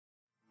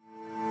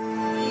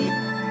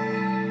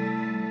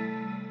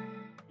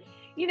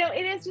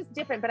it is just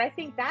different, but I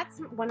think that's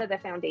one of the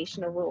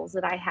foundational rules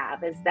that I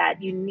have is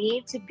that you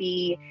need to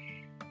be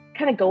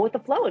kind of go with the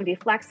flow and be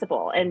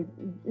flexible and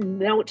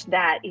note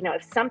that,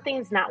 if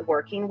something's not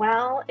working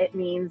well, it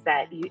means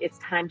that it's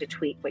time to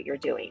tweak what you're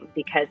doing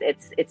because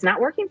it's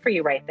not working for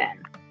you right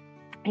then.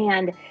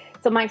 And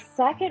so my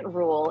second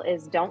rule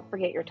is don't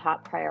forget your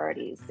top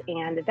priorities.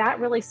 And that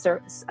really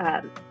serves,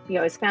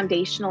 is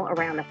foundational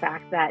around the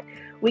fact that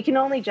we can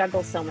only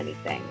juggle so many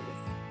things.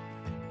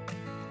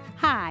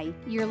 Hi,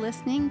 you're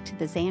listening to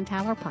the Zan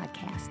Tyler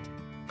Podcast.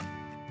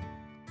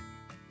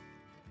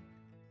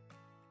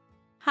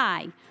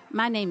 Hi,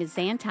 my name is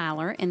Zan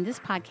Tyler, and this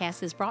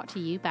podcast is brought to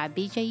you by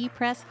BJU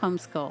Press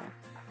Homeschool.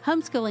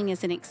 Homeschooling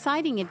is an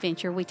exciting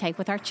adventure we take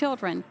with our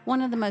children.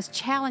 One of the most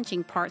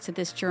challenging parts of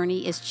this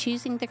journey is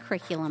choosing the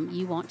curriculum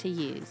you want to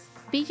use.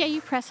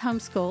 BJU Press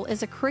Homeschool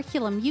is a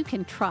curriculum you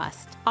can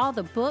trust. All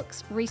the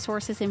books,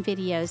 resources, and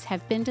videos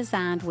have been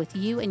designed with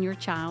you and your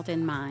child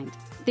in mind.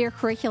 Their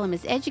curriculum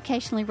is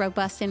educationally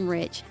robust and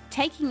rich,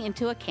 taking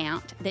into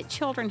account that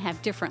children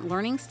have different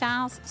learning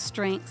styles,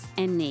 strengths,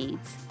 and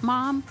needs.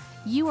 Mom,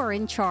 you are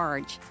in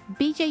charge.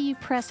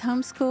 BJU Press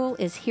Homeschool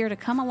is here to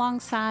come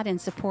alongside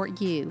and support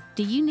you.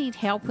 Do you need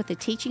help with the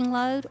teaching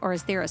load, or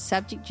is there a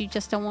subject you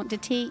just don't want to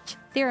teach?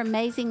 Their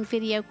amazing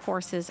video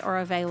courses are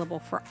available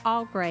for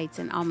all grades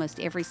and almost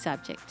every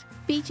subject.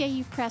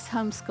 BJU Press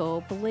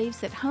Homeschool believes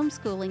that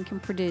homeschooling can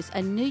produce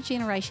a new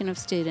generation of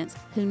students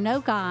who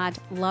know God,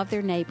 love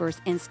their neighbors,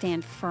 and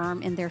stand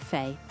firm in their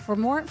faith. For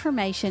more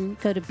information,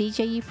 go to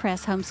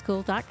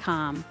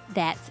bjupresshomeschool.com.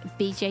 That's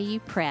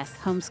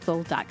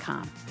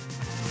bjupresshomeschool.com.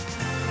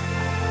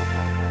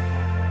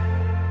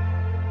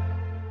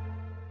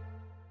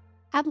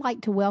 I'd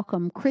like to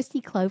welcome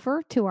Kristi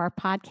Clover to our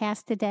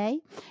podcast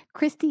today.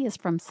 Kristi is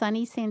from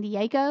sunny San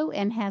Diego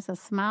and has a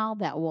smile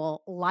that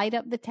will light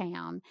up the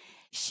town.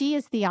 She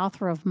is the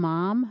author of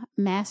Mom,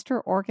 Master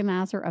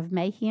Organizer of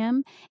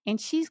Mayhem, and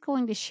she's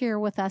going to share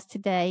with us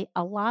today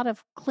a lot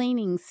of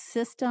cleaning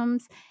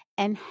systems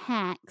and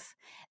hacks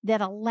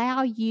that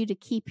allow you to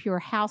keep your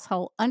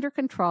household under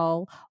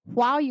control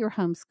while you're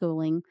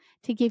homeschooling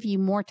to give you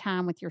more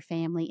time with your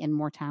family and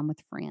more time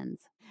with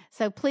friends.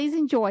 So please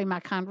enjoy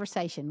my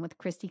conversation with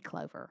Kristi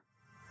Clover.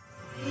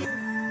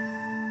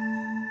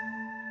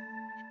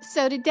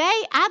 So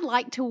today I'd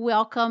like to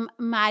welcome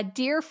my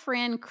dear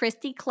friend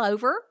Kristi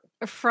Clover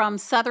from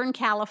Southern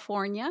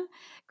California.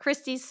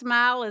 Kristi's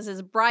smile is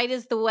as bright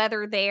as the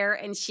weather there,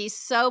 and she's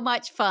so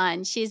much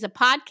fun. She's a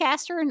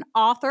podcaster and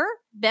author,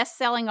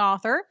 best-selling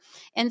author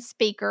and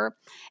speaker,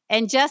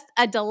 and just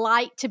a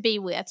delight to be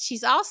with.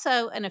 She's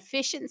also an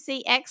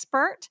efficiency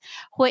expert,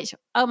 which,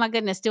 oh my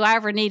goodness, do I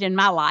ever need in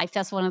my life?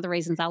 That's one of the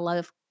reasons I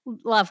love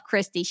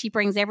Kristi. She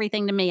brings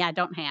everything to me I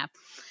don't have.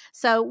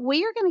 So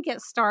we are going to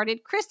get started.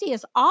 Kristi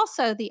is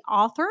also the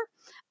author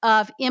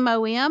of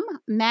MOM,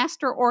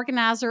 Master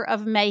Organizer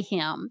of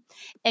Mayhem.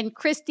 And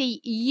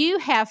Kristi, you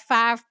have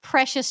 5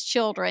 precious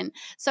children.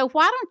 So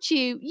why don't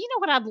you know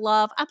what I'd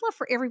love? I'd love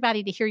for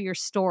everybody to hear your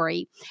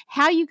story,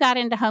 how you got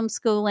into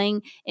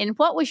homeschooling, and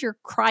what was your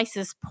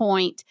crisis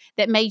point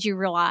that made you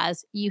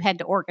realize you had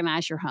to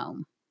organize your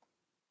home?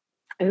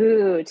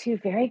 Ooh, 2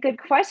 very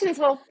good questions.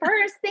 Well,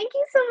 first, thank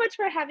you so much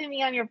for having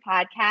me on your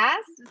podcast.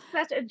 It's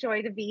such a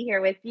joy to be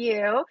here with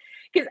you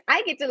because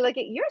I get to look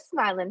at your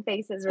smiling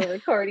faces we're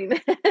recording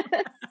this.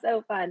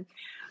 So fun.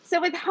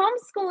 So with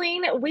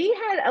homeschooling, we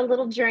had a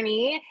little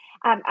journey.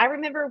 I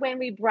remember when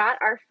we brought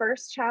our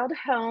first child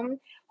home,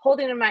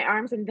 holding in my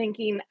arms and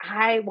thinking,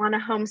 I want to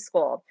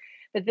homeschool.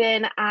 But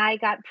then I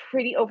got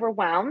pretty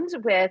overwhelmed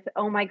with,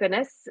 oh my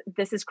goodness,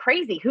 this is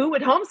crazy. Who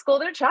would homeschool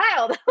their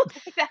child?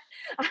 Like that.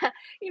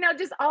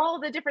 Just all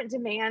the different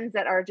demands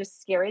that are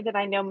just scary that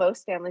I know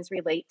most families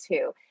relate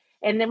to.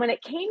 And then when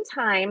it came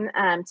time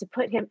to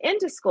put him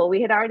into school,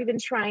 we had already been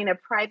trying a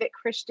private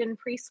Christian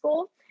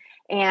preschool.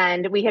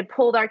 And we had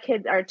pulled our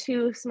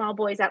 2 small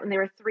boys out when they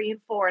were 3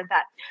 and 4 and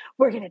thought,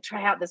 we're going to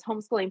try out this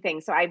homeschooling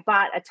thing. So I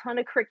bought a ton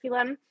of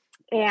curriculum.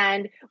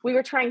 And we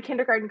were trying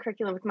kindergarten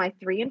curriculum with my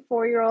 3 and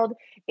 4-year-old,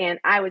 and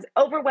I was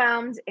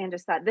overwhelmed and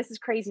just thought, this is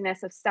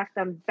craziness. I've stuck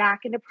them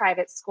back into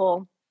private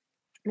school.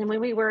 And then when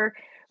we were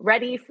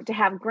ready to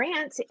have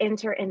Grant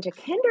enter into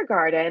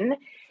kindergarten,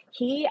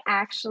 he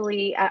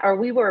actually,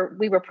 we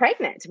were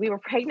pregnant. We were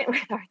pregnant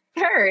with our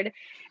 3rd.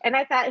 And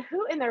I thought,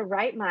 who in their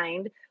right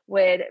mind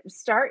would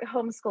start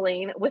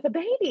homeschooling with a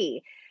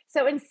baby?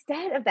 So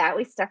instead of that,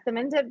 we stuck them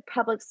into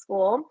public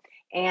school.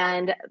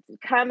 And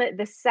come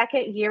the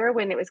second year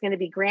when it was going to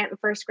be Grant in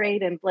 1st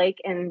grade and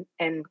Blake in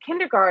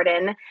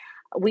kindergarten,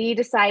 we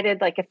decided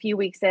like a few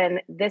weeks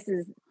in, this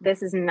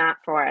is not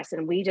for us.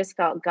 And we just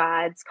felt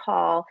God's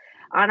call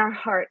on our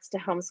hearts to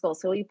homeschool.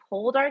 So we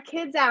pulled our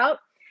kids out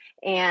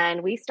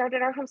and we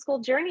started our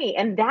homeschool journey.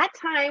 And that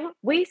time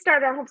we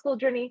started our homeschool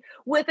journey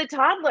with a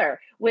toddler,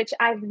 which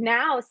I've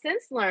now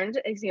since learned,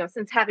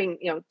 since having,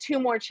 2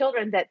 more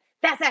children,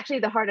 that's actually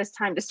the hardest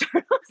time to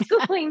start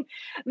homeschooling.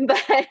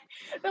 But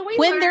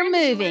when they're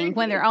moving,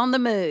 when they're on the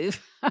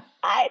move.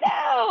 I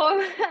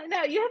know.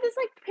 You have this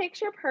like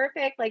picture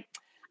perfect, like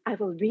I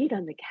will read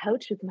on the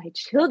couch with my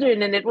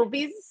children and it will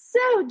be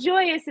so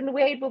joyous and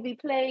Wade will be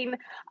playing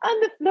on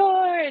the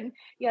floor. And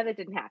yeah, that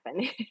didn't happen.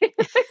 It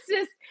was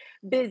just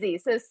busy.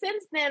 So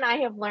since then, I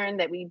have learned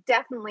that we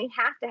definitely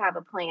have to have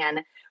a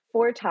plan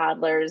for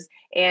toddlers.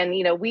 And,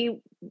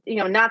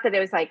 not that it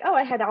was like, oh,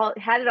 I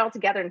had it all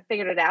together and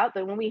figured it out.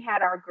 But when we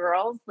had our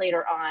girls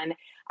later on,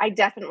 I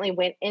definitely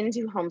went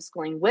into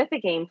homeschooling with a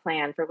game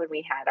plan for when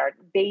we had our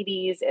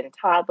babies and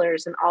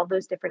toddlers and all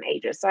those different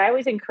ages. So I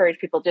always encourage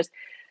people just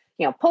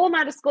pull them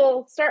out of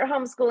school, start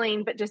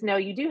homeschooling, but just know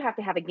you do have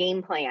to have a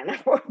game plan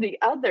for the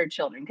other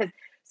children because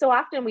so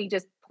often we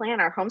just plan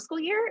our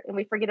homeschool year and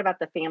we forget about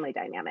the family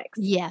dynamics.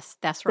 Yes,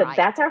 that's So right.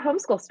 that's our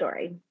homeschool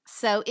story.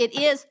 So it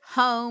is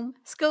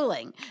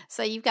homeschooling.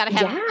 So you've got to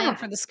have a plan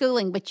for Yeah. the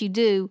schooling, but you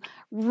do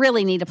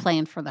really need a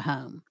plan for the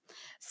home.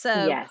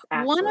 So Yes,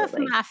 one of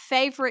absolutely. my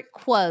favorite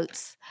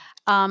quotes,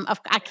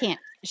 I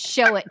can't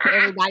show it to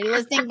everybody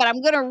listening, but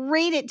I'm going to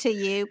read it to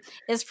you,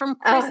 is from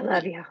Oh, I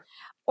love Kristi. you.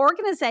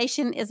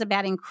 Organization is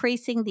about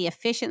increasing the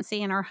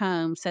efficiency in our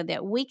home so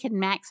that we can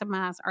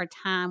maximize our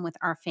time with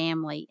our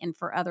family and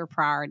for other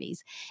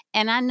priorities.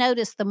 And I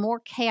notice the more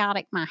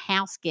chaotic my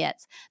house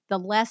gets, the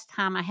less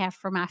time I have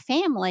for my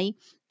family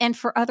and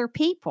for other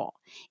people.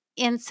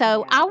 And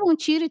so I Yeah.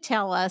 want you to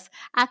tell us,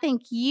 I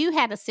think you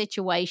had a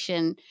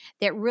situation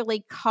that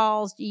really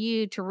caused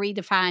you to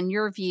redefine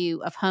your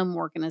view of home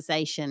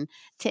organization.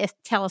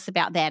 Tell us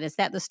about that. Is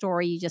that the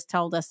story you just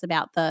told us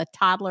about the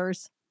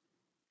toddlers?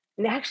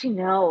 Actually,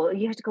 no,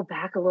 you have to go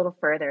back a little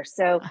further.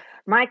 So, Uh,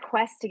 my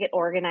quest to get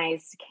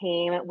organized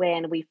came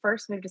when we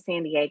first moved to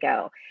San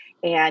Diego.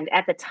 And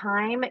at the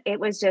time, it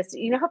was just,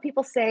 how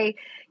people say,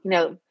 you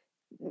know,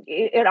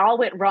 it all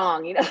went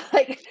wrong,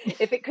 like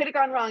if it could have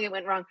gone wrong, it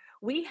went wrong.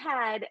 We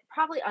had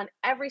probably on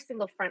every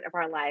single front of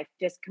our life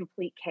just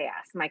complete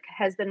chaos. My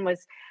husband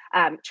was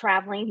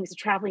traveling, he was a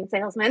traveling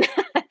salesman,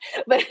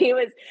 but he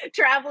was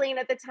traveling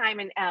at the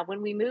time. And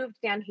when we moved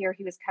down here,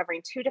 he was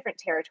covering two different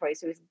territories.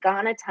 So he was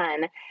gone a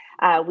ton.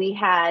 We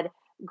had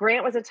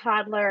Grant was a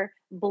toddler,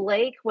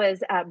 Blake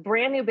was a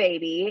brand new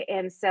baby.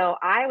 And so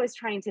I was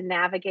trying to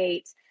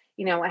navigate,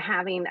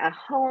 having a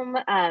home.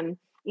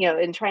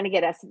 And trying to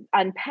get us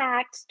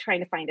unpacked,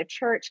 trying to find a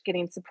church,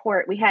 getting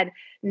support. We had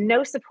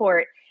no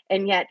support.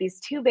 And yet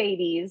these two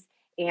babies,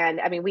 and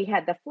I mean, we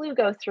had the flu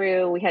go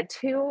through, we had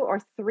 2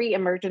 or 3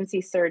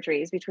 emergency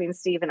surgeries between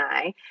Steve and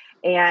I,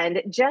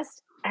 and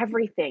just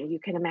everything you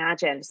can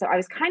imagine. So I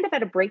was kind of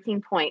at a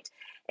breaking point.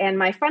 And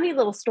my funny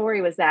little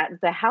story was that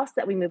the house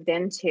that we moved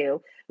into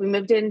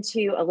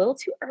a little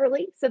too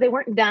early. So they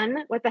weren't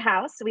done with the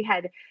house. So we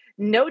had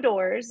no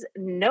doors,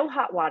 no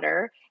hot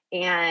water,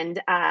 and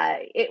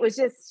it was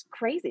just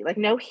crazy, like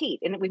no heat.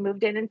 And we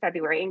moved in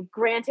February. And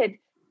granted,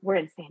 we're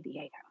in San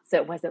Diego, so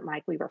it wasn't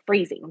like we were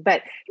freezing.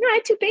 But I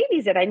had 2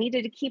 babies that I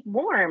needed to keep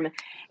warm,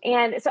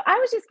 and so I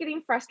was just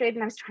getting frustrated.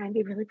 And I was trying to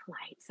be really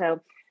polite. So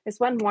this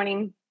one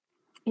morning,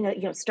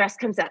 stress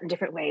comes out in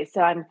different ways.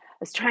 So I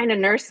was trying to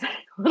nurse my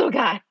little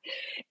guy,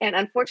 and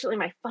unfortunately,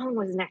 my phone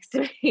was next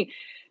to me.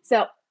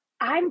 So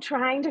I'm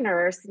trying to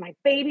nurse, my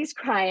baby's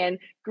crying,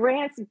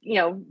 Grant's,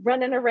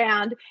 running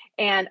around.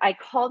 And I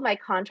called my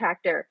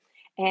contractor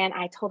and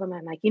I told him,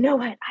 I'm like, you know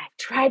what? I've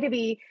tried to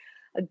be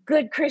a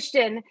good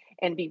Christian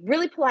and be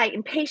really polite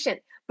and patient,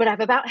 but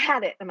I've about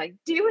had it. I'm like,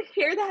 do you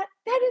hear that?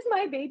 That is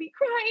my baby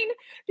crying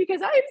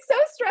because I am so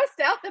stressed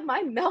out that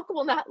my milk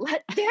will not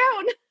let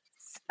down.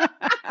 So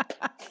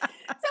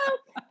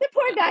the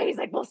poor guy, he's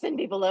like, we'll send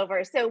people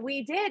over. So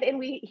we did.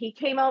 And he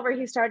came over,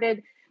 he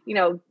started, you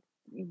know,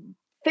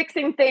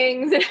 fixing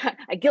things.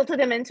 I guilted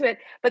him into it.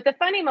 But the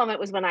funny moment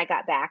was when I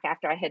got back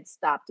after I had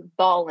stopped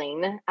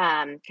bawling,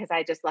 because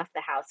I just left the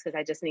house because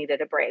I just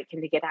needed a break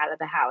and to get out of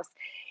the house.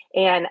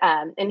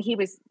 And he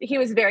was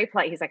very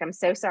polite. He's like, I'm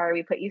so sorry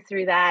we put you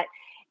through that.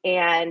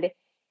 And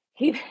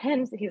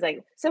he's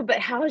like, so but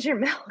how is your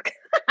milk?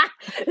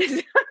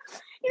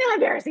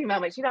 Embarrassing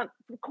moments you don't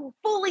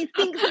fully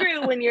think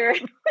through when you're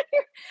when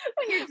you're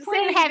when you're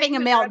saying having things a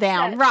and you're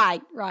meltdown. upset.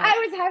 Right, right.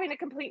 I was having a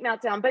complete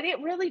meltdown, but it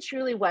really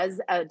truly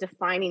was a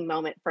defining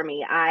moment for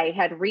me. I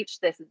had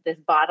reached this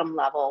bottom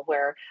level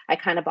where I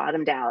kind of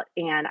bottomed out,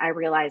 and I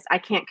realized I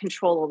can't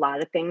control a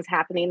lot of things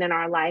happening in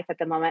our life at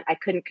the moment. I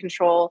couldn't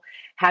control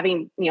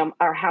having,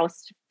 our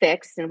house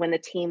fixed and when the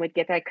team would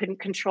get there. I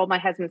couldn't control my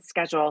husband's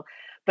schedule,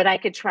 but I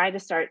could try to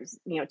start,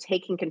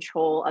 taking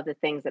control of the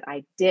things that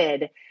I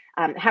did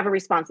have a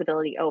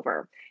responsibility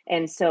over.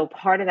 And so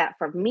part of that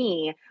for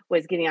me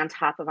was getting on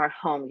top of our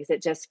home because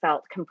it just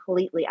felt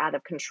completely out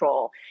of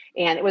control.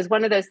 And it was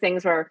one of those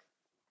things where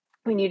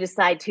when you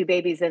decide 2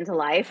 babies into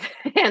life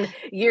and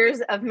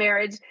years of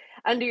marriage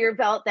under your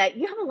belt, that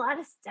you have a lot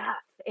of stuff.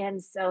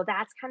 And so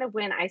that's kind of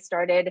when I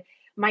started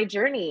my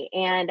journey.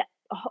 And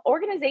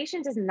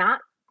organization does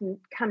not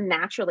come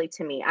naturally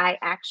to me. I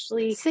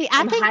actually See,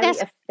 am highly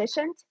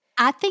efficient.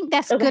 I think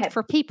that's Oh, go good ahead.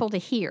 for people to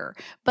hear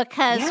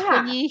because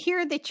when Yeah. you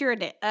hear that you're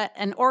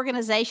an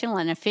organizational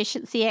and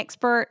efficiency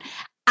expert,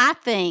 I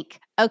think,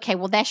 okay,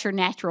 well, that's your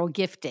natural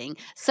gifting.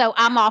 So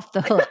I'm off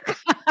the hook.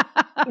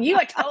 You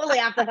are totally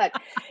off the hook.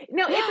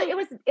 No,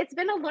 it's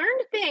been a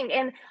learned thing,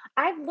 and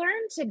I've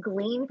learned to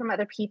glean from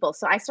other people.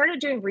 So I started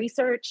doing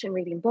research and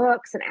reading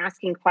books and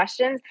asking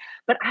questions.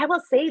 But I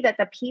will say that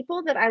the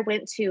people that I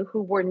went to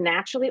who were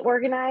naturally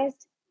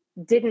organized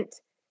didn't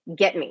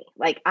get me.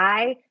 Like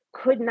I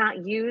could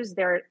not use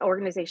their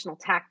organizational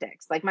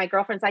tactics. Like my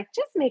girlfriend's like,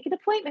 just make an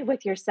appointment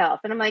with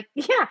yourself. And I'm like,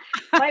 yeah,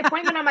 my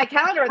appointment on my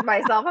calendar with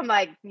myself. I'm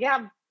like,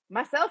 yeah,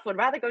 myself would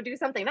rather go do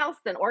something else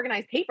than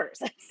organize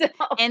papers. So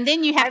And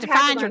then you have I've to had to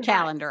find your learn hacks.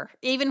 calendar.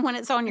 Even when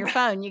it's on your Right.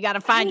 phone, you got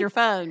to find Right. your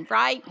phone,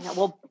 right? Yeah,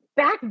 well,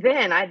 back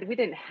then, we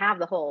didn't have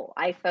the whole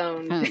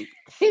iPhone Phone.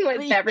 thing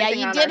with Yeah, everything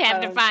you on did our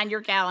have to phones. find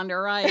your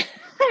calendar, right?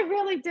 I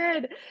really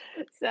did.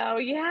 So,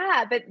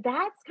 yeah, but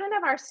that's kind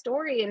of our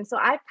story, and so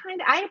I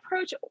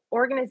approach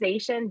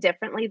organization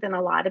differently than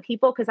a lot of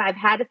people because I've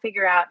had to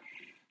figure out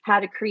how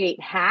to create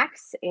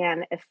hacks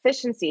and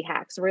efficiency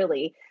hacks,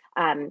 really,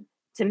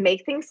 to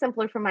make things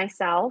simpler for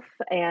myself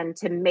and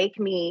to make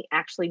me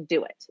actually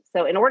do it.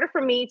 So, in order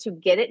for me to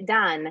get it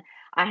done,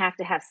 I have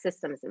to have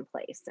systems in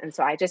place, and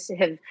so I just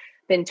have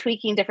been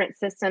tweaking different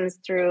systems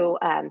through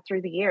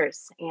the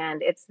years,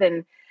 and it's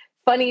been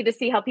funny to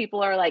see how people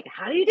are like,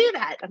 "How do you do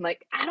that?" I'm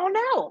like, "I don't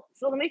know.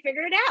 So let me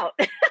figure it out."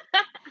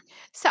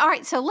 So, all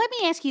right. So, let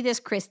me ask you this,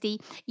 Christy.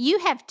 You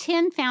have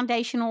 10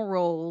 foundational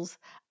rules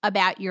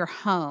about your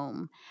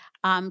home.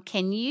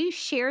 Can you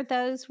share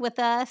those with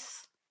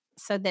us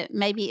so that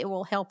maybe it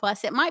will help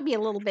us? It might be a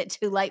little bit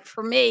too late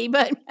for me,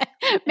 but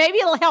maybe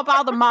it'll help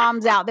all the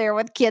moms out there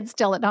with kids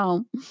still at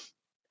home.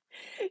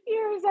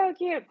 You're so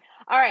cute.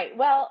 All right.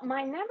 Well,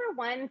 my number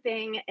one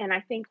thing, and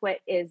I think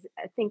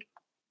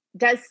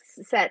does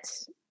set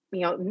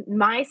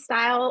my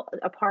style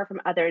apart from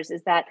others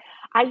is that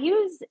I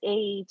use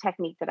a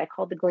technique that I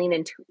call the glean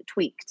and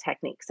tweak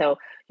technique. So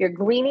you're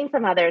gleaning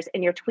from others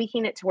and you're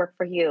tweaking it to work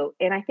for you,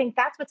 and I think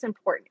that's what's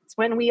important. It's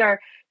when we are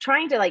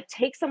trying to like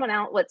take someone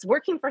out what's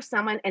working for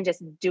someone and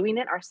just doing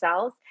it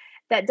ourselves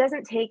that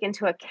doesn't take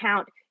into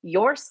account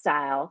your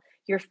style,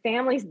 your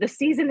family's the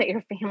season that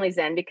your family's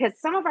in, because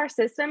some of our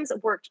systems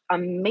worked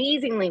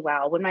amazingly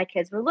well when my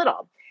kids were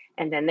little,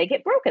 and then they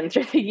get broken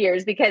through the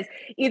years because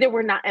either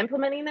we're not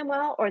implementing them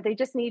well or they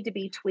just need to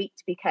be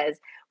tweaked because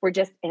we're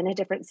just in a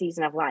different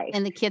season of life.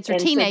 And the kids are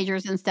And so,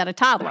 teenagers instead of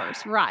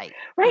toddlers. Right.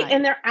 right. Right.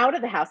 And they're out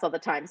of the house all the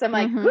time. So I'm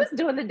like, Hmm. who's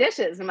doing the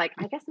dishes? I'm like,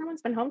 I guess no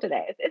one's been home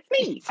today. It's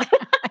me.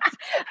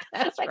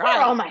 That's Like, where are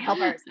right. all my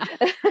helpers?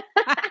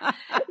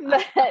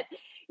 But,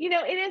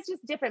 it is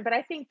just different. But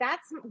I think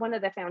that's one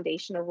of the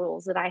foundational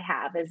rules that I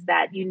have is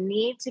that you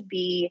need to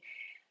be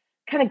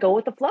kind of go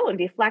with the flow and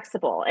be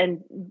flexible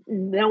and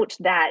note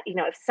that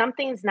if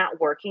something's not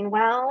working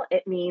well,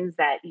 it means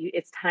that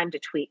it's time to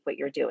tweak what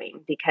you're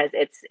doing because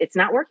it's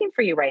not working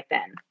for you right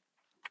then.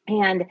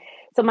 And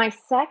so my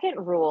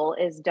second rule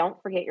is don't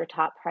forget your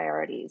top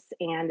priorities,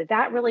 and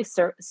that really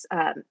serves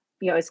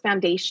is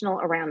foundational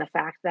around the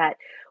fact that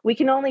we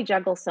can only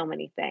juggle so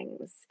many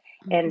things,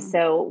 and Hmm.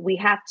 so we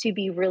have to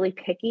be really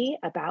picky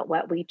about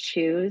what we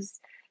choose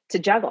to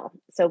juggle.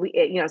 So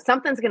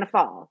something's going to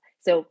fall.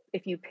 So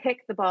if you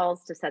pick the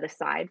balls to set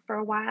aside for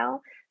a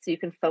while, so you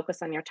can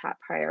focus on your top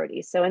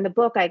priorities. So in the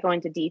book, I go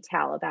into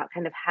detail about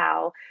kind of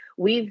how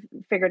we've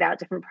figured out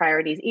different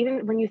priorities,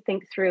 even when you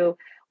think through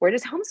where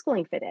does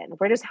homeschooling fit in?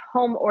 Where does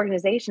home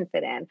organization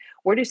fit in?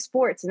 Where do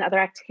sports and other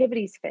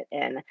activities fit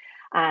in?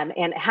 And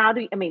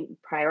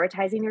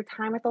prioritizing your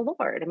time with the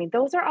Lord. I mean,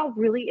 those are all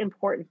really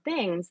important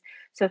things.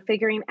 So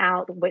figuring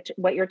out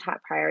what your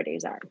top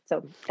priorities are.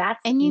 So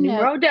that's And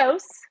numero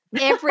dos.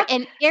 Yeah.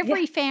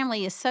 every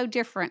family is so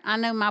different. I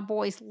know my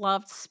boys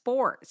loved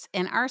sports,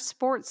 and our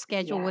sports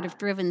schedule would Yeah. have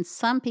driven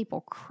some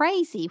people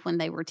crazy when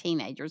they were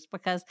teenagers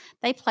because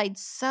they played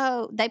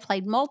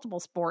multiple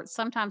sports,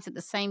 sometimes at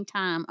the same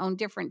time on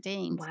different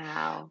teams.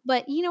 Wow.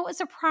 But it's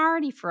a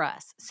priority for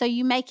us. So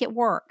you make it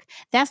work.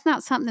 That's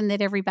not something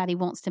that everybody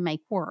wants to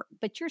make work.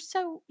 But you're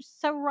so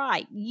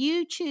right.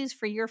 You choose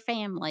for your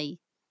family,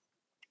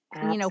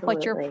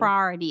 what your Absolutely.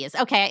 priority is.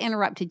 Okay, I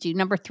interrupted you.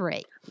 Number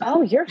 3.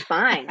 Oh, you're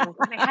fine. Oh,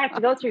 I have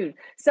to go through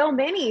so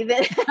many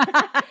that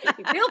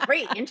feel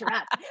free,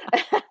 interrupt.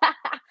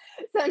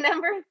 So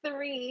number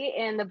 3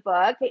 in the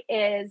book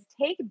is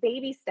take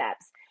baby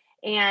steps.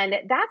 And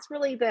that's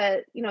really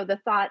the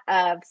thought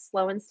of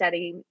slow and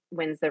steady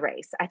wins the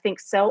race. I think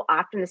so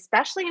often,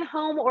 especially in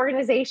home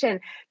organization,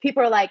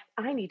 people are like,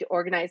 I need to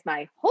organize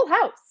my whole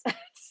house.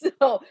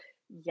 So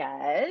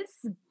yes,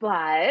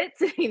 but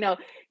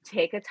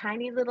take a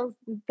tiny little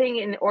thing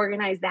and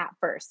organize that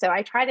first. So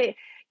I try to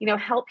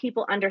help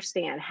people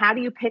understand, how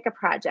do you pick a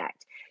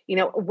project?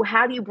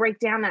 how do you break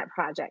down that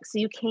project? So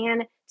you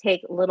can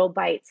take little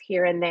bites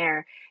here and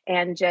there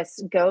and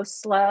just go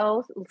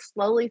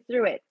slowly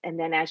through it. And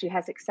then as you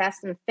have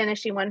success in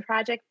finishing one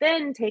project,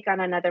 then take on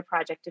another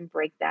project and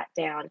break that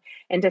down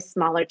into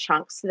smaller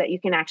chunks so that you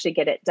can actually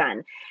get it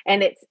done.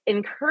 And it's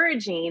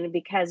encouraging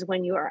because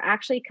when you are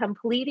actually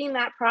completing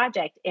that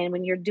project and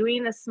when you're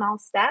doing the small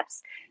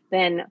steps,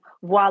 then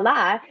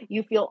voila,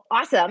 you feel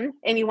awesome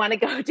and you want to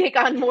go take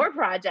on more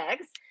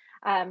projects.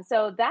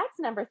 So that's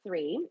number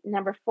 3.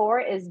 Number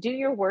 4 is do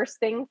your worst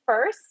thing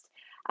first.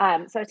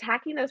 So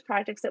attacking those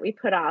projects that we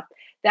put off,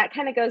 that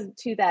kind of goes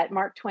to that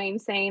Mark Twain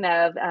saying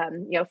of,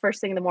 first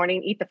thing in the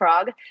morning, eat the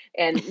frog,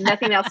 and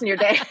nothing else in your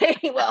day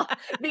will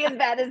be as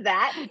bad as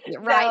that.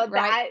 Right, So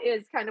that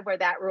is kind of where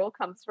that rule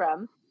comes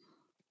from.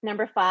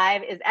 Number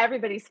 5 is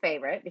everybody's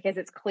favorite because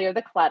it's clear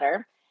the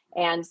clutter.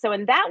 And so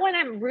in that one,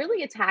 I'm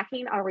really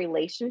attacking our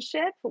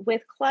relationship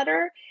with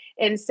clutter.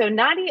 And so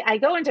I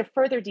go into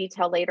further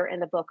detail later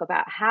in the book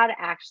about how to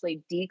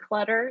actually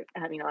declutter.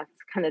 That's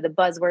kind of the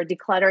buzzword,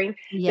 decluttering.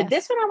 But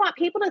this Yes. one, I want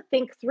people to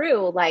think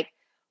through, like,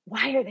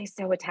 why are they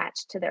so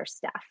attached to their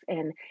stuff?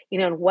 And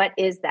what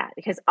is that?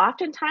 Because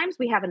oftentimes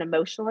we have an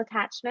emotional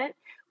attachment,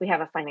 we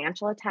have a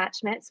financial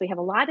attachment. So we have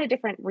a lot of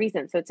different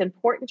reasons. So it's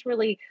important to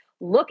really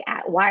look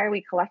at why are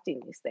we collecting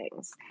these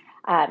things.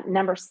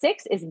 Number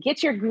 6 is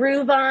get your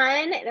groove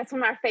on. That's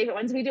one of our favorite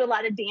ones. We do a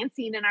lot of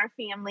dancing in our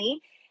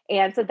family.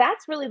 And so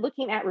that's really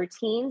looking at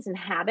routines and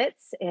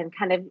habits and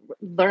kind of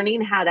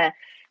learning how to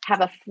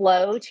have a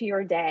flow to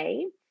your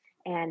day.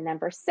 And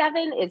number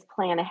 7 is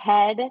plan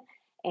ahead.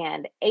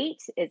 And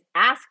 8 is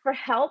ask for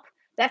help.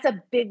 That's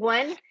a big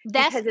one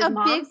That's because as a big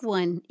moms,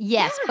 one.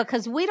 yeah, Yes,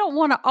 because we don't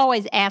want to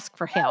always ask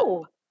for help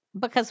no,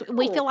 because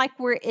we feel no. like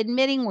we're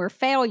admitting we're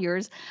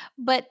failures,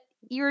 but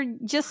you're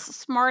just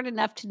smart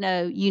enough to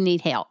know you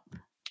need help.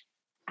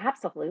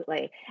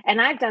 Absolutely.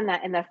 And I've done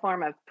that in the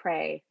form of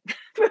pray.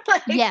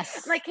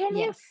 Yes. like,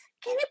 Yes.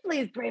 can you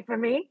please pray for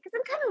me? Because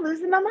I'm kind of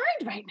losing my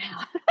mind right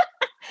now.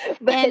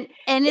 But And it's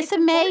it's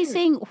important.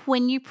 amazing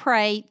when you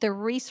pray the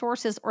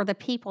resources or the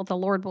people the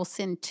Lord will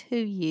send to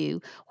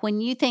you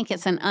when you think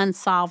it's an Mhm.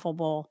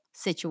 unsolvable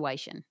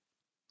situation.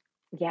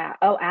 Yeah.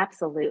 Oh,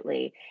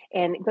 absolutely.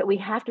 But we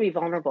have to be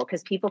vulnerable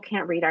because people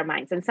can't read our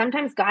minds. And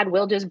sometimes God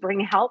will just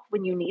bring help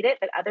when you need it,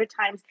 but other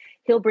times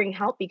He'll bring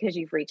help because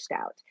you've reached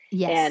out.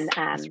 And Yes,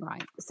 that's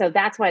right. so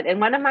that's what.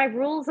 And one of my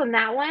rules on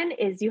that one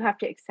is you have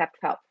to accept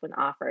help when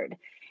offered.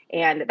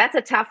 And that's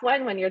a tough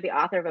one when you're the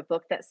author of a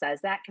book that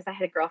says that. Because I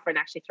had a girlfriend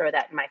actually throw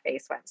that in my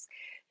face once.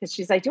 Because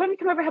she's like, "Do you want me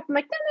to come over and help?" I'm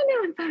like, "No, no,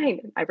 no, I'm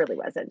fine." I really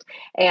wasn't.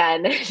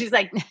 And she's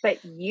like,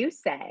 "But you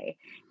say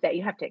that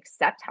you have to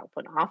accept help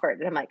when offered."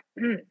 And I'm like,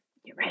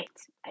 you're right.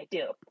 I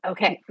do.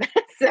 Okay.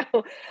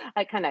 So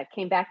I kind of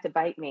came back to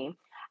bite me.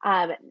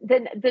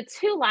 Then the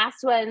 2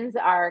 last ones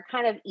are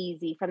kind of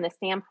easy from the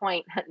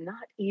standpoint,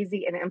 not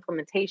easy in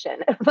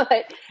implementation,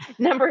 but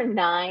number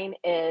 9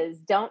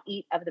 is don't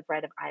eat of the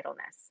bread of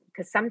idleness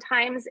because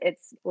sometimes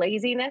it's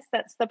laziness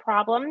that's the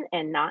problem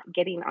and not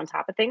getting on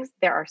top of things.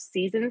 There are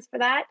seasons for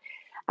that.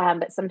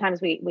 But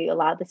sometimes we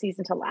allow the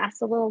season to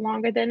last a little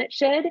longer than it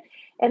should.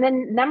 And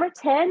then number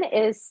 10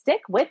 is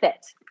stick with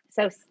it.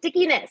 So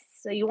stickiness.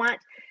 So you want,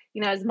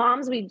 as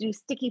moms, we do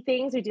sticky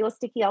things. We deal with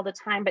sticky all the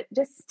time, but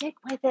just stick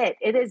with it.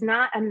 It is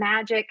not a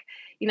magic.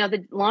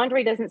 The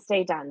laundry doesn't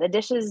stay done. The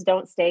dishes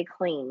don't stay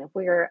clean.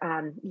 We're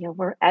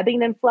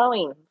ebbing and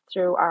flowing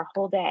through our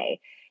whole day.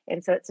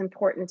 And so it's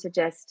important to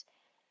just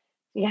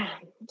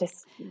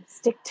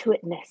stick to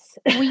itness.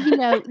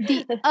 Well,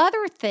 the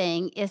other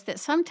thing is that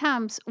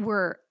sometimes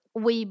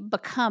we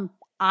become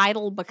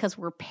idle because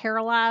we're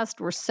paralyzed.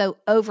 We're so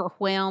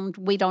overwhelmed.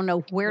 We don't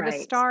know where to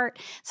Right. start.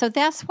 So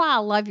that's why I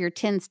love your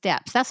 10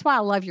 steps. That's why I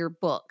love your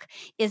book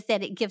is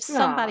that it gives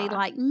somebody Aw.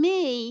 like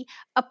me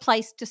a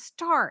place to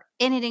start.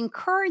 And it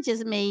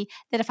encourages me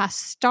that if I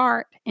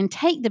start and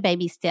take the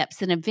baby steps,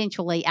 then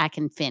eventually I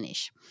can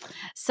finish.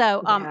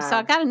 So I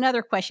Yeah. got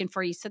another question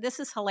for you. So this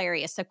is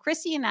hilarious. So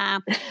Kristi and I,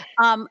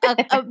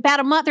 about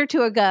a month or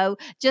two ago,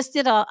 just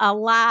did a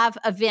live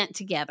event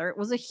together. It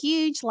was a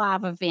huge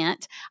live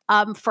event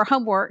for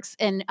Homeworks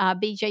and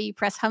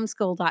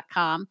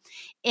bjupresshomeschool.com.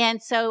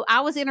 And so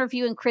I was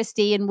interviewing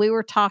Kristi, and we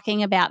were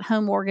talking about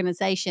home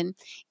organization.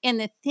 And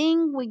the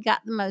thing we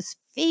got the most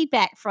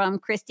feedback from,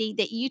 Kristi,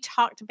 that you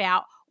talked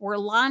about were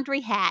laundry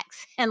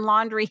hacks and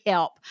laundry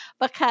help.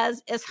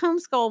 Because as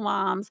homeschool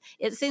moms,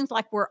 it seems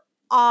like we're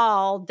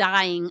all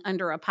dying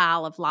under a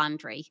pile of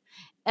laundry.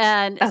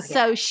 And Oh, yeah.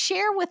 so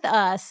share with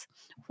us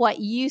what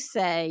you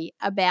say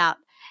about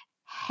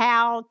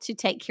how to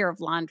take care of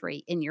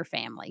laundry in your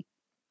family.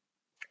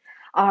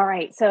 All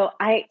right. So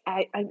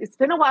it's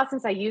been a while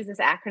since I used this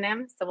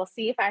acronym, so we'll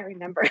see if I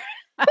remember.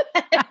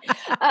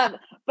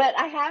 But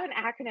I have an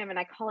acronym and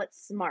I call it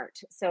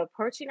SMART. So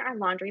approaching our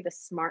laundry the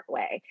smart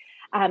way.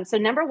 So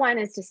number 1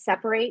 is to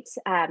separate.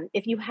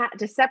 If you have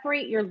to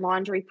separate your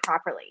laundry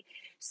properly.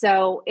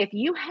 So if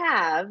you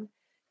have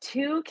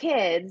 2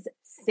 kids,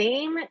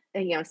 same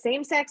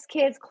sex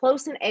kids,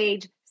 close in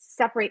age,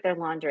 separate their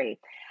laundry.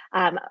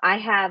 I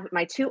have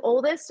my two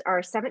oldest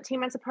are 17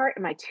 months apart,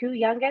 and my two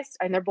youngest,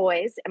 and they're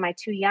boys, and my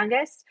two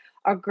youngest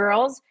are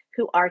girls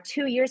who are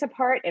 2 years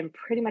apart and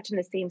pretty much in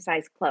the same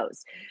size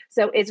clothes.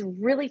 So it's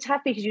really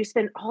tough because you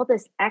spend all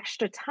this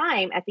extra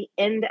time at the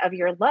end of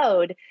your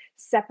load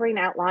separating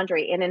out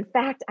laundry. And in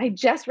fact, I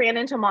just ran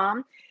into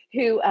mom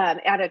who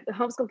at a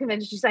homeschool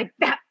convention, she's like,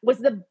 that was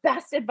the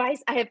best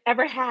advice I have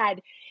ever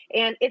had.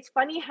 And it's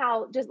funny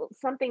how just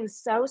something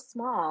so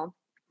small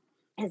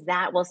as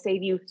that will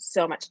save you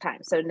so much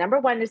time. So number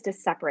one is to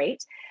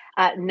separate.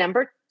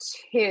 Number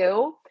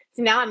two,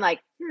 so now I'm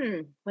like,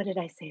 what did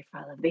I say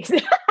for all of these?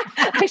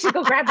 I should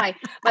go grab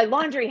my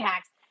laundry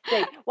hacks.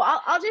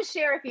 Well, I'll just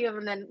share a few of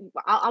them, and then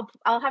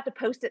I'll have to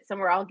post it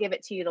somewhere. I'll give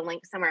it to you, the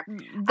link somewhere.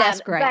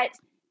 That's great. But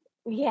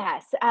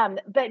yes,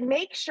 but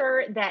make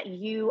sure that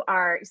you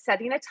are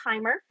setting a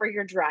timer for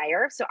your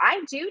dryer. So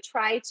I do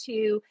try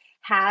to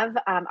have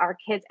our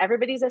kids,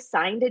 everybody's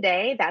assigned a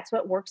day. That's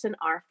what works in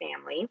our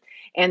family.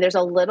 And there's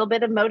a little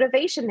bit of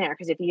motivation there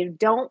because if you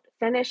don't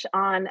finish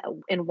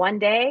in one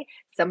day,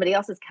 somebody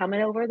else is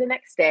coming over the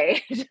next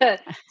day to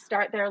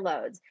start their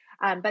loads.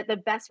 But the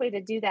best way to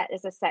do that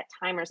is to set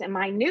timers. And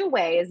my new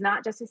way is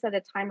not just to set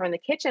a timer in the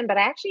kitchen, but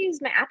I actually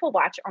use my Apple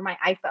Watch or my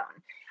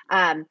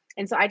iPhone.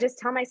 And so I just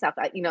tell myself,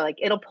 like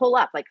it'll pull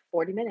up like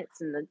 40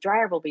 minutes and the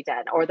dryer will be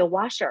done or the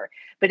washer,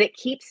 but it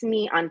keeps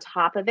me on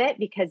top of it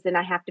because then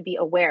I have to be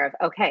aware of,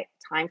 okay,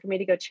 time for me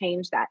to go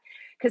change that.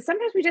 Because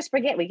sometimes we just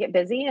forget, we get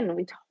busy and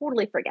we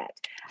totally forget.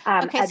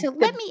 Okay, so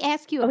let me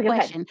ask you a go ahead.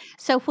 question.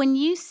 So when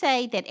you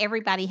say that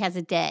everybody has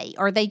a day,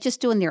 are they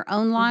just doing their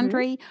own Mhm.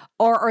 laundry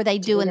or are they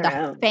doing their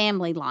the own.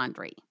 family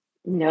laundry?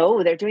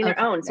 No, they're doing their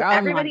Okay, own. So their own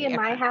everybody laundry.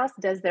 in my Okay, house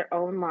does their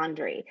own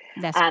laundry.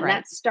 that's great.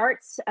 That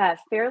starts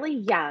fairly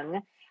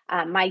young.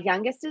 My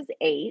youngest is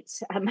 8.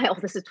 My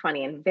oldest is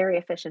 20 and very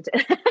efficient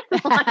in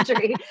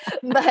laundry.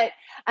 But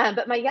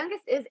my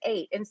youngest is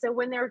 8. And so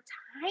when they're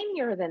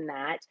tinier than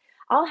that,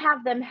 I'll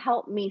have them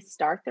help me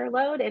start their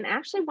load. And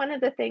actually, one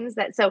of the things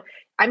so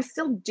I'm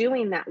still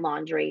doing that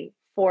laundry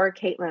for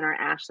Caitlin or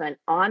Ashlyn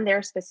on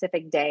their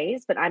specific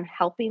days, but I'm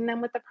helping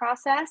them with the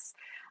process.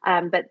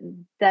 But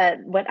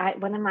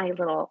one of my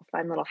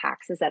fun little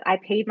hacks is that I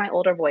paid my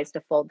older boys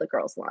to fold the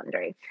girls'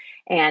 laundry,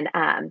 and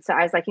so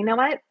I was like, you know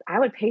what, I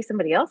would pay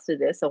somebody else to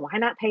do this, so why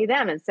not pay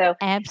them? And so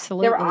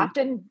there were Absolutely.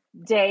 often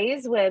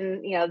days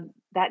when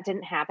that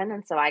didn't happen,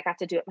 and so I got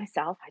to do it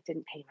myself. I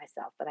didn't pay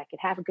myself, but I could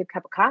have a good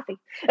cup of coffee.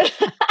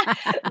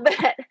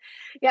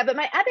 But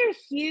my other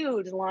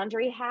huge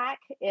laundry hack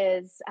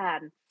is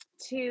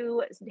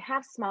to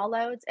have small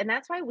loads, and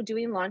that's why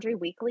doing laundry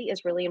weekly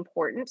is really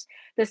important.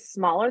 The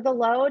smaller the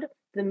load,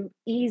 the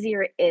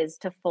easier it is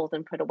to fold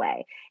and put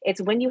away. It's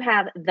when you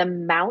have the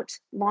mount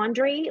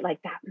laundry,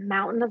 like that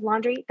mountain of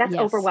laundry, that's Yes.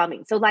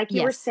 overwhelming. So like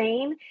you were Yes.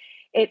 saying,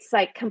 it's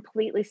like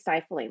completely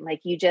stifling.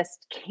 Like you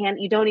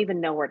don't even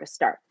know where to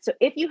start. So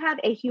if you have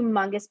a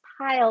humongous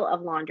pile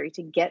of laundry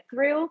to get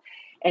through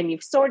and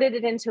you've sorted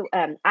it into,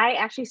 I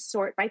actually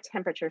sort by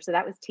temperature. So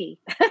that was T.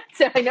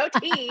 So I know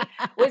T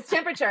was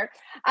temperature.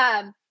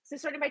 So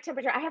sorting by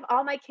temperature, I have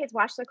all my kids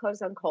wash their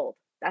clothes on cold.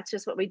 That's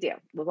just what we do.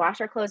 We wash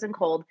our clothes on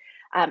cold.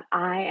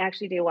 I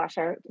actually do wash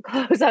our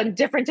clothes on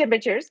different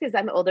temperatures because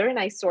I'm older and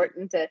I sort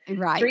into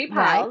Right. 3 Right.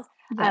 piles.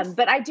 Yes.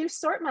 But I do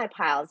sort my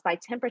piles by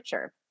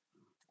temperature.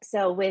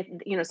 So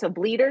so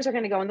bleeders are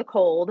going to go in the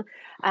cold.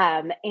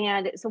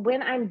 And so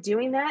when I'm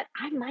doing that,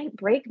 I might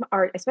break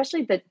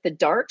especially the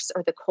darks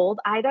or the cold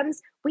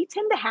items. We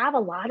tend to have a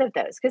lot of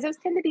those because those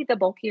tend to be the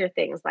bulkier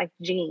things like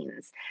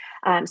jeans.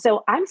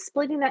 So I'm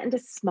splitting that into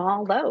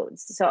small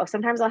loads. So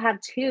sometimes I'll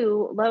have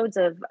 2 loads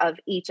of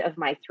each of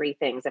my 3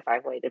 things if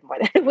I've waited more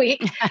than a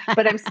week,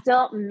 but I'm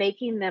still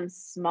making them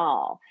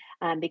small.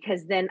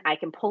 Because then I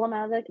can pull them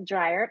out of the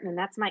dryer. And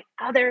that's my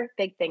other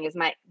big thing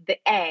the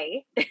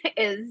A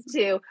is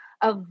to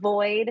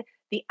avoid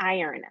the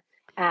iron.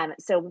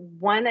 So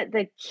one of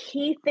the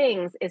key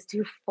things is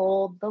to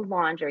fold the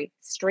laundry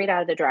straight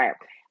out of the dryer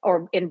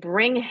and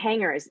bring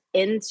hangers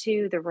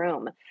into the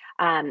room.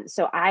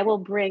 So I will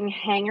bring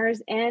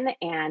hangers in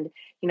and,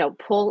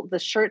 pull the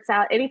shirts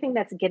out. Anything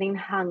that's getting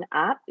hung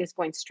up is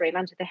going straight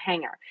onto the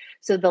hanger.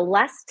 So the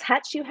less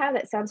touch you have,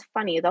 that sounds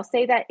funny. They'll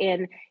say that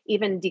in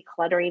even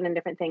decluttering and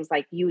different things,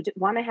 like you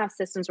want to have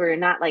systems where you're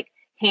not like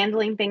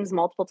handling things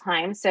multiple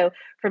times. So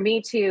for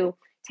me to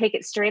take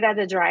it straight out of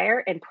the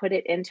dryer and put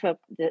it into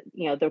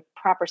the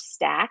proper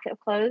stack of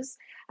clothes,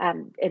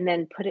 and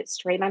then put it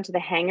straight onto the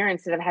hanger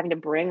instead of having to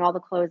bring all the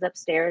clothes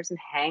upstairs and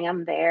hang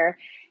them there.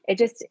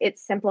 It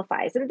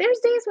simplifies. And there's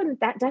days when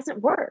that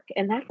doesn't work,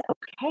 and that's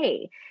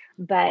okay.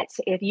 But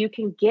if you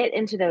can get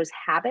into those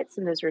habits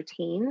and those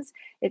routines,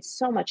 it's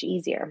so much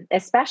easier.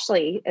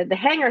 Especially the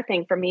hanger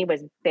thing for me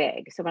was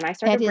big. So when I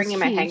started That is bringing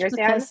my huge hangers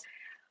in, because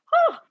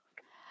oh,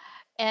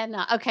 and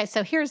okay,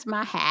 so here's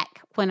my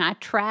hack when I ooh,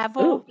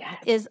 travel yes,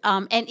 is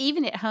and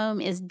even at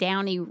home is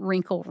Downy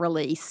wrinkle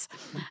release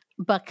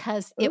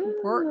because it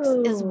works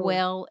as ooh,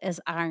 well as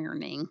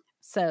ironing.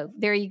 So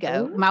there you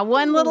go. Ooh, My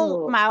one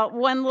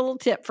little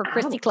tip for I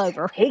Kristi will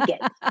Clover. take it.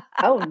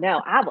 Oh,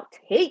 no, I will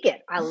take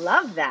it. I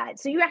love that.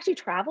 So you actually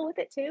travel with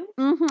it too?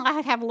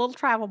 I have a little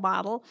travel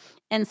bottle,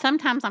 and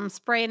sometimes I'm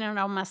spraying it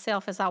on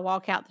myself as I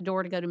walk out the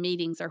door to go to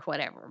meetings or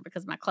whatever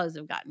because my clothes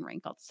have gotten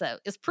wrinkled. So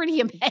it's pretty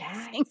amazing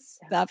Yes.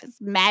 stuff. It's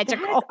That's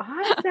magical.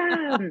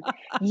 awesome.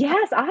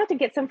 Yes, I'll have to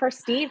get some for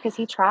Steve because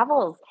he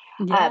travels.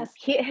 Yes.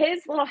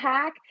 His little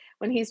hack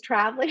when he's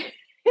traveling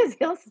is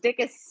he'll stick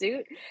his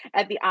suit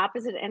at the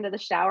opposite end of the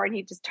shower and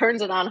he just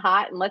turns it on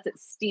hot and lets it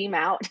steam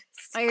out.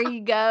 There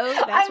you go.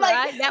 That's I'm like,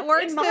 right. That in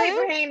works my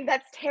too. brain,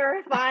 that's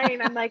terrifying.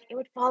 I'm like, it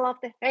would fall off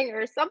the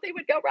hanger. Something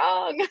would go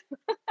wrong.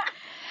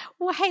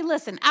 Well, hey,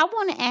 listen, I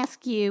want to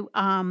ask you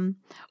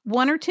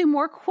one or two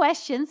more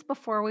questions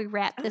before we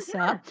wrap Oh, this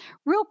yeah. up.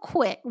 Real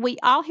quick, we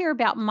all hear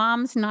about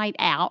Mom's Night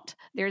Out.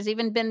 There's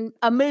even been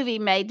a movie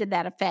made to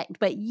that effect,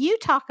 but you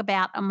talk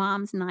about a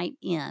Mom's Night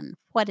In.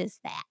 What is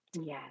that?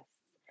 Yes.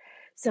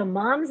 So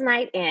Mom's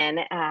Night In,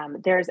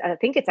 there's I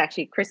think it's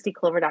actually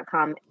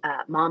ChristiClover.com,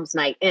 Mom's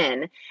Night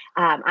In.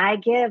 I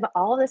give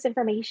all this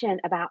information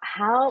about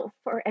how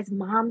for as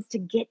moms to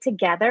get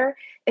together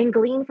and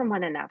glean from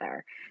one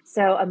another.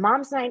 So a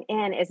Mom's Night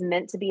In is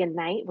meant to be a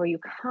night where you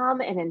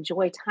come and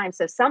enjoy time.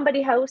 So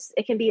somebody hosts,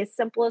 it can be as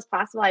simple as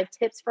possible. I have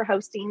tips for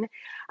hosting,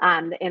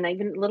 and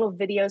even little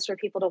videos for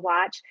people to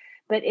watch,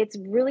 but it's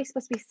really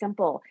supposed to be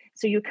simple.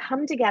 So you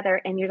come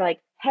together and you're like,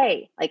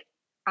 hey, like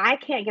I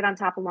can't get on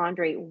top of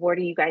laundry. What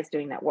are you guys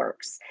doing that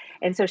works?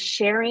 And so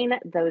sharing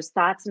those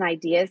thoughts and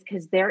ideas,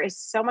 because there is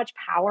so much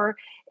power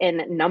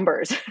in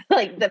numbers,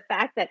 like the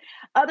fact that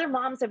other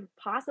moms have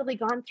possibly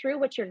gone through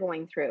what you're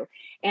going through.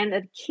 And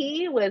the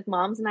key with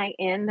Mom's Night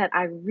In that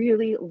I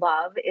really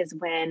love is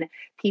when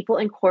people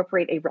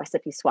incorporate a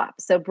recipe swap.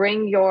 So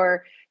bring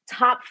your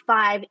top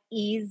 5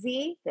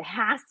 easy, it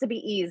has to be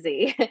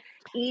easy,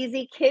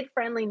 easy kid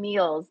friendly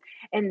meals,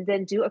 and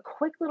then do a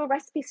quick little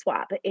recipe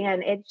swap.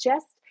 And it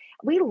just,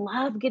 we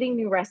love getting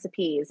new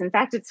recipes. In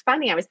fact, it's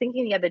funny. I was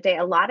thinking the other day,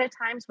 a lot of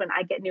times when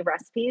I get new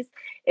recipes,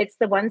 it's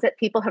the ones that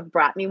people have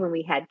brought me when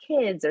we had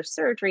kids or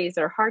surgeries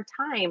or hard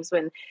times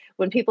when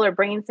people are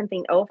bringing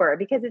something over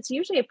because it's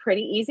usually a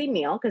pretty easy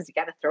meal because you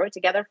got to throw it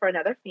together for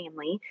another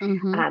family.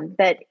 Mm-hmm.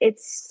 But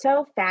it's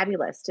so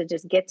fabulous to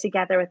just get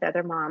together with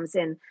other moms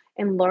and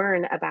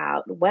learn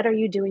about what are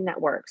you doing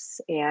that works.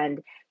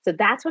 And so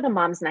that's what a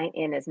Mom's Night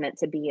In is meant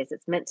to be, is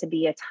it's meant to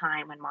be a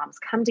time when moms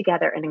come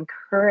together and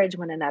encourage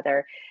one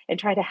another and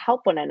try to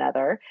help one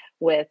another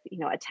with,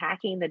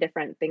 attacking the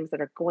different things that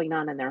are going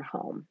on in their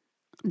home.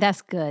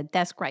 That's good.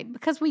 That's great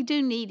because we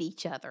do need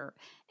each other.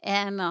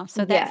 And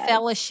so that Yes.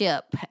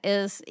 fellowship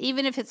is,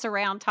 even if it's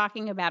around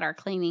talking about our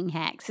cleaning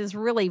hacks, is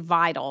really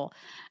vital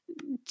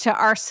to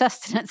our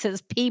sustenance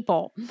as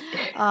people.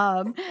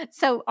 All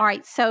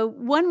right. So,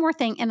 one more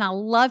thing, and I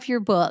love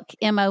your book,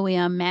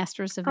 MOM,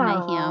 Masters of Aw.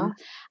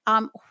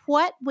 Mayhem.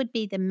 What would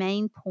be the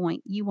main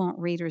point you want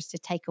readers to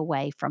take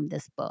away from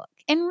this book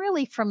and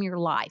really from your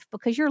life?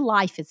 Because your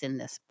life is in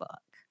this book.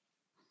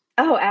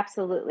 Oh,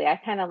 absolutely. I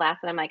kind of laugh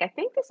and I'm like, I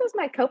think this is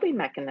my coping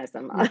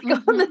mechanism like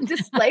on the Mhm.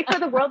 display for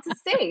the world to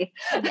see.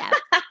 Yes.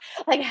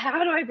 Like,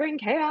 how do I bring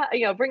chaos,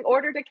 bring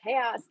order to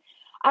chaos?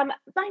 My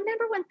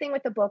number one thing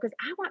with the book is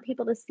I want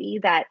people to see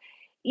that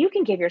you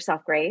can give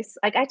yourself grace.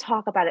 Like I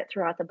talk about it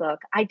throughout the book.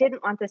 I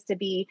didn't want this to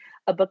be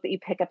a book that you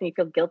pick up and you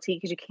feel guilty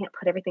because you can't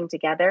put everything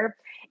together.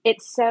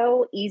 It's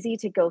so easy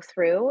to go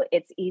through.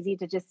 It's easy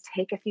to just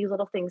take a few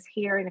little things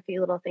here and a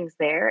few little things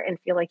there and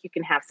feel like you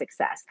can have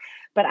success.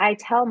 But I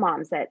tell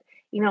moms that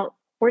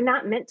we're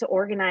not meant to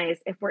organize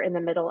if we're in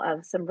the middle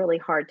of some really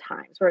hard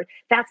times where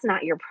that's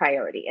not your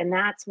priority. And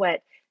that's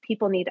what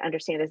people need to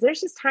understand is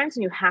there's just times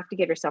when you have to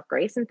give yourself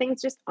grace and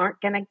things just aren't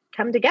going to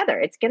come together.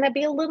 It's going to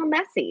be a little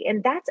messy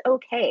and that's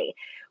okay.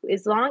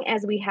 As long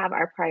as we have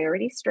our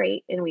priorities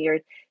straight and we are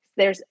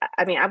there's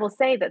I mean, I will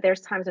say that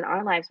there's times in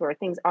our lives where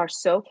things are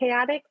so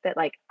chaotic that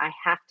like I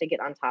have to get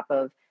on top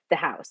of the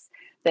house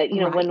that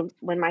Right.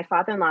 when my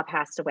father-in-law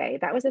passed away,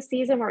 that was a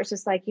season where it's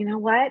just like, you know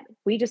what,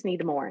 we just need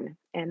to mourn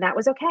and that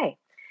was okay.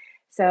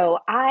 So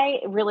I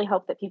really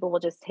hope that people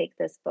will just take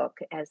this book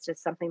as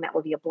just something that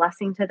will be a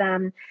blessing to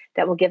them,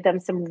 that will give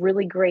them some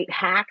really great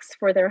hacks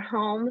for their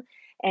home,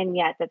 and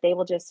yet that they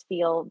will just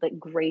feel the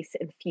grace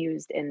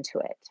infused into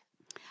it.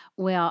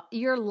 Well,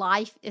 your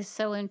life is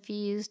so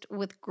infused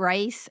with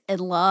grace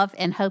and love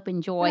and hope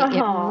and joy.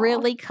 It Oh,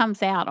 really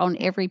comes out on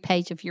every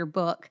page of your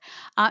book.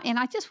 And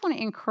I just want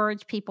to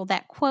encourage people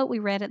that quote we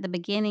read at the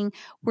beginning,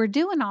 we're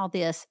doing all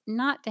this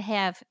not to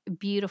have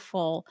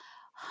beautiful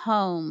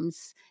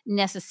homes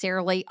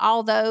necessarily,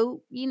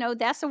 although,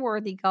 that's a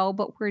worthy goal,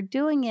 but we're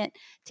doing it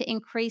to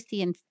increase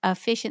the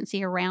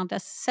efficiency around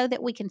us so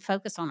that we can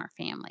focus on our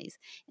families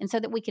and so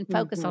that we can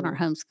focus on our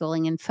hmm,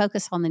 homeschooling and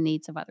focus on the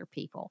needs of other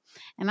people.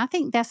 And I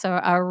think that's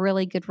a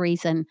really good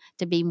reason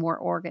to be more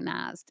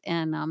organized.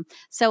 And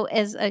so,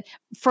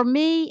 for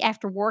me,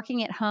 after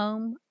working at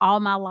home all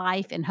my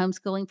life and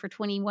homeschooling for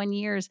 21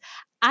 years,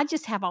 I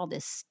just have all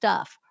this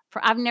stuff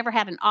I've never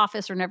had an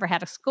office or never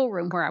had a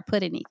schoolroom where I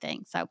put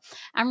anything. So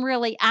I'm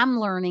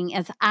learning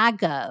as I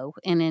go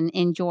and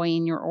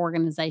enjoying your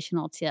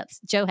organizational tips.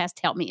 Joe has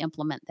to help me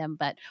implement them,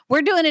 but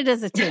we're doing it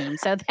as a team.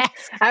 So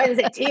that's I would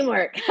say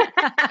teamwork.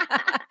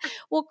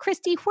 Well,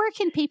 Kristi, where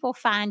can people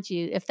find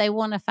you if they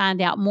want to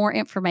find out more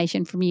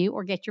information from you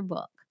or get your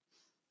book?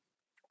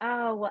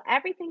 Oh, well,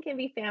 everything can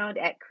be found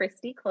at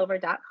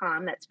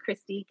KristiClover.com. That's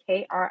Kristi,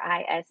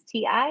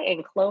 Kristi,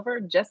 and Clover,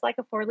 just like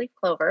a four-leaf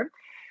clover.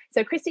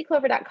 So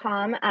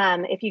KristiClover.com,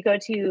 if you go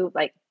to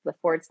like the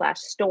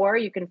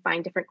 /store, you can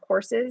find different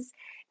courses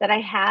that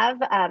I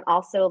have,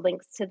 also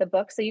links to the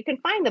book. So you can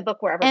find the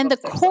book wherever And the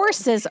books are sold.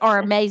 courses are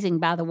amazing,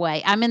 by the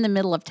way. I'm in the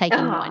middle of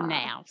taking one Ah.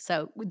 now,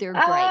 so they're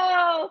great.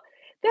 Oh,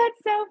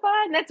 that's so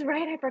fun. That's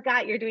right. I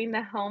forgot you're doing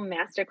the home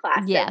master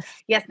class. So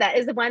Yes. yes, that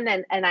is the one.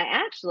 And I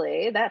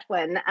actually, that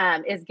one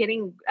is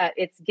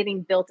it's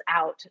getting built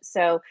out.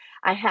 So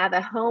I have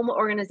a home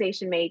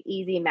organization made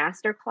easy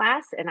master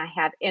class, and I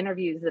have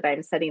interviews that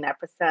I'm setting up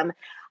with some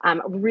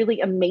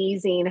really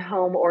amazing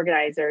home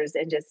organizers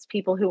and just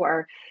people who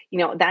are,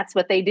 that's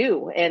what they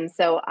do. And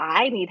so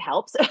I need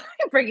help. So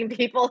I'm bringing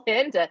people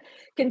in to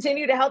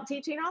continue to help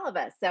teaching all of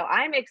us. So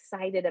I'm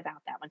excited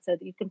about that one. So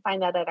you can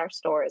find that at our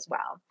store as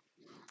well.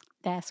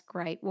 That's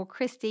great. Well,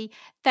 Kristi,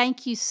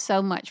 thank you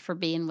so much for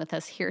being with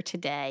us here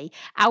today.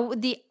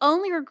 The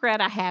only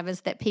regret I have is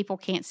that people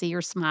can't see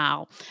your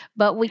smile,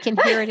 but we can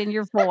hear it in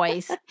your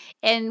voice.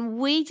 And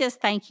we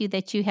just thank you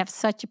that you have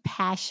such a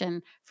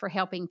passion for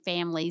helping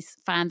families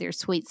find their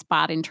sweet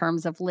spot in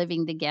terms of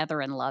living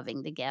together and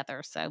loving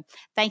together. So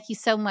thank you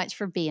so much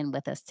for being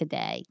with us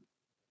today.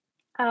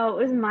 Oh,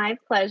 it was my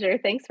pleasure.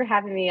 Thanks for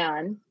having me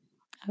on.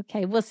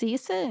 Okay, we'll see you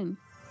soon.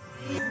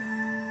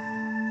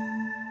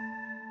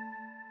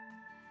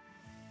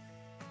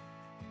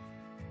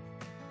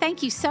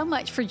 Thank you so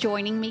much for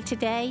joining me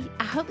today.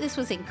 I hope this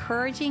was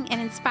encouraging and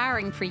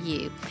inspiring for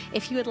you.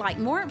 If you would like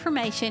more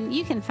information,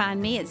 you can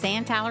find me at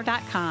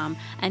zantyler.com.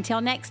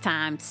 Until next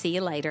time, see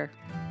you later.